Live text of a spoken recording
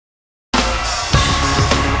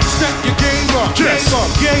Yes.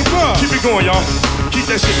 Game up. Keep it going, y'all. Keep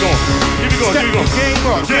that shit going. Keep it going. Keep it going. Game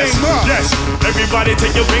up. Yes. Game up. Yes. Everybody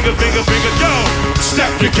take your finger, yo.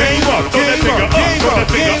 Step your game up. Throw that finger up. Throw that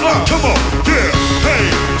finger up. Come on. Yeah. Hey.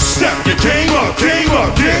 Step your game up. Game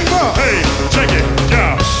up. Game up. Hey. Check it.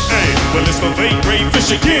 Yeah. Hey. Well, it's the late great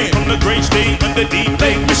Michigan from the great state under deep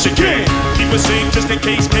Lake Michigan. Keep it safe just in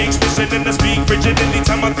case Kate's missing and I speak frigid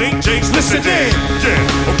anytime I think Jake's listening.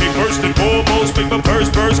 Yeah. Okay, first and foremost, paper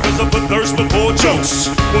burst, cause I put thirst before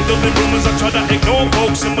jokes. When the rumors, I try to ignore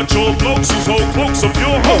folks and mature blokes whose whole cloaks of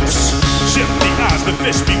pure hopes. Shift the eyes, the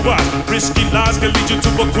fish be wise. Risky lies can lead you to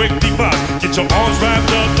a quick demise. Get your arms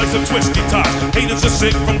wrapped up like some twisty ties. Haters are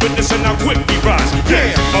sick from witnessing how quick we rise.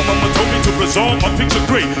 Yeah, my mama told me to resolve my picture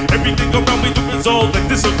great. Everything around me to resolve and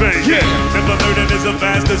disobey. Yeah, never learning is a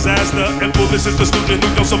vast disaster. And foolish is the student who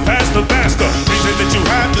don't surpass the master. Reason that you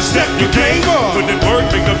have to step your game up. When it work,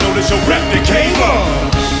 make them notice your rep that came up.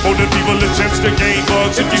 All the people attempts to gain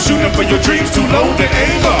bugs. If you shooting for your dreams too low, then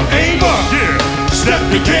aim up, yeah. Step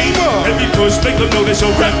your game up. Every push, make them notice your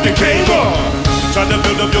rep that came up. Try to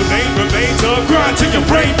build up your name, remain tough, grind till your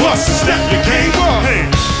brain busts and step your game up. Hey,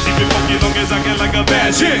 keep it funky long as I get like a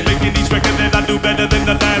bad shit. Making each record that I do better than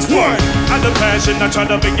the last one. Out of passion, I try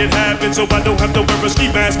to make it happen so I don't have to wear a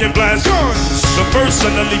ski mask and blast guns. The first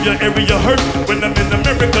son to leave your area hurt. When I'm in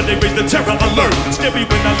America, they raise the terror alert. Scary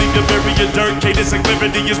when I leave your area dirt. Cadence and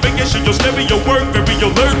clarity is making sure your stereo work. Very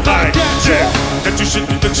alert, like yeah. That you should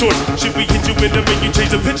do the choice. Should we hit you with a ring, you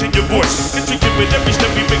change the pitch in your voice. Intricate with every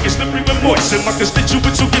step we make it slippery and moist. And my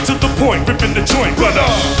constituents will get to the point, ripping the joint. But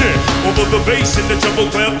yeah, over the bass in the treble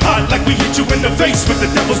clef, hot like we hit you in the face with the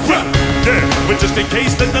devil's breath. Yeah, but just in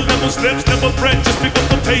case, let the level slips, never fret, just pick up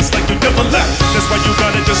the pace like you never left. That's why you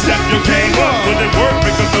gotta just step your game up. Put it work,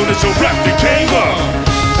 make them notice your rap that came up.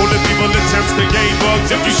 All the people attempts to gain bugs.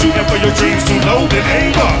 If you shooting for your dreams too low, then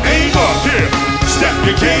aim up, yeah. Step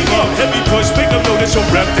your game up, heavy push, make them notice your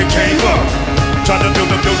rap that came up. Try to build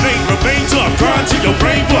up your name, remain tough, grind till your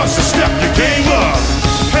brain busts and step your game up.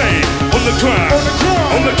 Hey, on the grind, on the grind,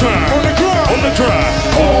 on the grind, on the grind, on the grind,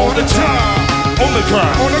 all the time. On the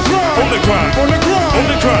grind, on the grind, on the grind, on the grind, on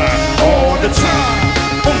the grind, all the time.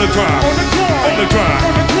 On the grind, on the grind, on the grind,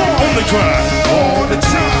 on the grind, on the grind, all the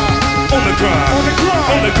time. On the grind, on the grind,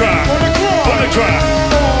 on the grind, on the grind, on the grind.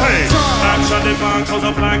 Hey, I'm shining mine cause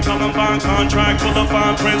I'm black, Columbine contract, full of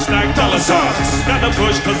fine print, stack dollar signs. Gotta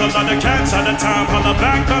push cause a lot of cats out of time, holla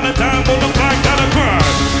back on the time, on the black, gotta grind.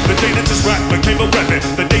 The day that this rap became a weapon,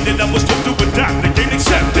 the day that I was told to adapt, they gained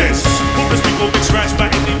acceptance. Foolish people been scratched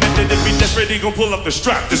by any method, if we desperate, they gon' pull up the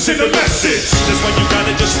strap to send a message. That's why you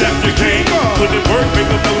gotta just step your game up. Put it work, make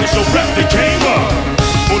them notice your rep that came up.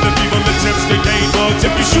 All the people attempts to gain bugs.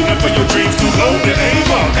 If you shooting for your dreams too low, then aim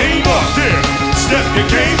up, yeah. Step your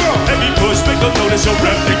game up. Heavy push, make them notice your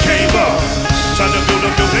rep that came up. Try to build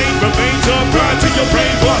up your name, remain tough, grind till your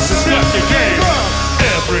brain busts and step your game